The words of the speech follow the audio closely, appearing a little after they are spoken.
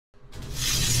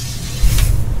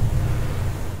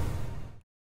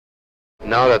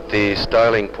Now that the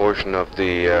styling portion of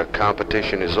the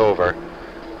competition is over,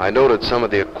 I noted some of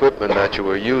the equipment that you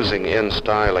were using in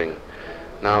styling.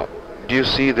 Now, do you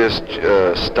see this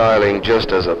styling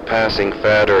just as a passing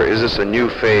fad, or is this a new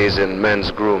phase in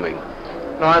men's grooming?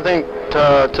 No, I think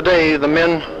today the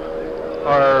men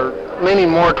are leaning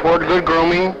more toward good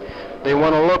grooming. They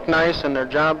want to look nice in their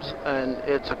jobs, and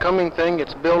it's a coming thing.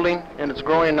 It's building, and it's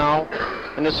growing now,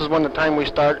 and this is when the time we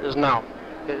start is now.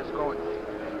 It is going.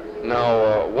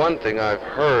 Now, one thing I've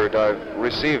heard, I've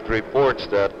received reports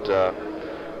that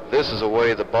this is a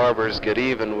way the barbers get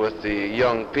even with the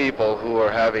young people who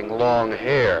are having long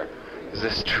hair. Is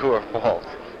this true or false?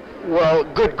 Well,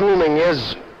 good grooming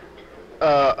is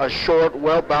a short,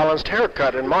 well-balanced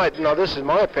haircut. Now this is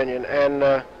my opinion, and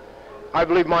I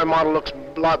believe my model looks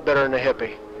a lot better than a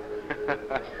hippie.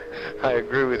 I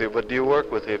agree with you, but do you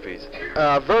work with hippies?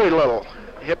 Very little.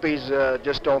 Hippies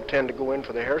just don't tend to go in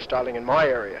for the hairstyling in my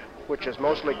area, which is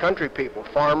mostly country people,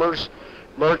 farmers,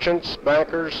 merchants,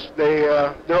 bankers.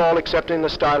 They're all accepting the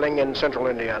styling in central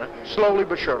Indiana, slowly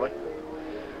but surely.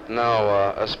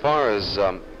 Now, as far as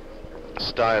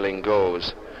styling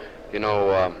goes, you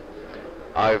know,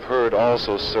 I've heard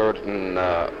also certain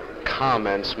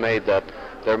comments made that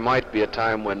there might be a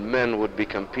time when men would be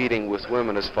competing with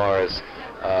women as far as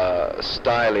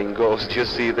styling goes. Do you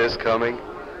see this coming?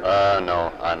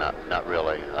 No, not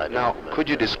really. Now, could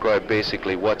you describe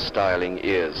basically what styling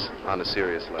is on a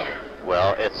serious level?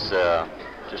 Well, it's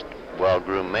just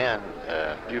well-groomed men.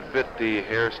 Do you fit the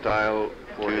hairstyle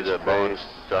To the bone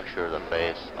structure of the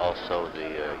face, also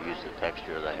use the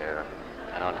texture of the hair.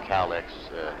 And on cowlicks,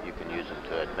 you can use them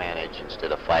to advantage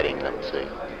instead of fighting them, see.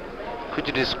 Could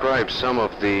you describe some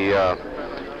of the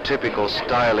typical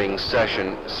styling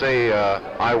session? Say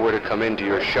I were to come into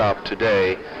your shop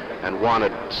today and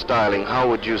wanted styling, how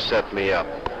would you set me up?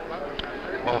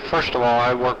 Well, first of all,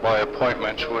 I work by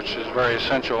appointments, which is very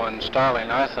essential in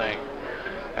styling, I think.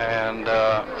 And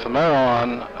from there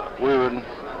on,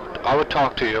 I would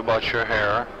talk to you about your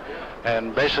hair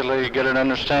and basically get an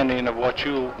understanding of what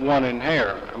you want in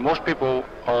hair. Most people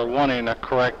are wanting a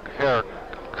correct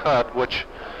haircut, which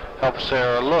helps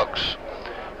their looks.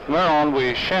 From there on,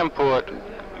 we shampoo it,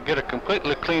 get a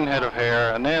completely clean head of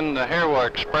hair, and then the hair will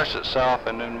express itself,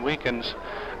 and then we can,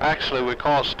 actually we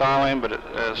call it styling, but it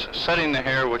is setting the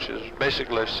hair, which is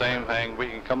basically the same thing. We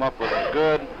can come up with a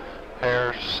good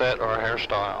hair set or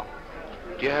hairstyle.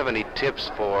 Do you have any tips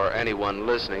for anyone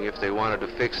listening if they wanted to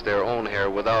fix their own hair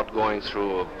without going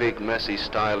through a big messy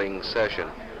styling session?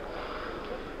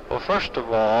 Well, first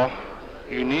of all,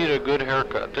 you need a good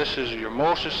haircut. This is your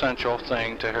most essential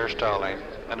thing to hairstyling.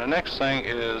 And the next thing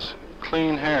is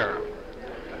clean hair.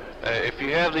 If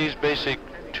you have these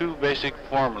two basic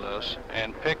formulas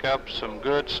and pick up some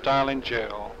good styling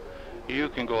gel, you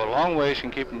can go a long ways in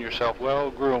keeping yourself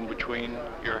well groomed between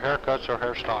your haircuts or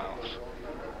hairstyles.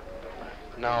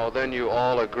 Now, then you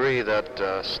all agree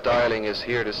that styling is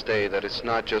here to stay, that it's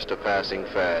not just a passing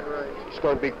fad. It's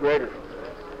going to be greater.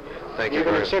 Thank you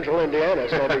Even very in central Indiana,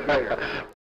 it's going to be greater.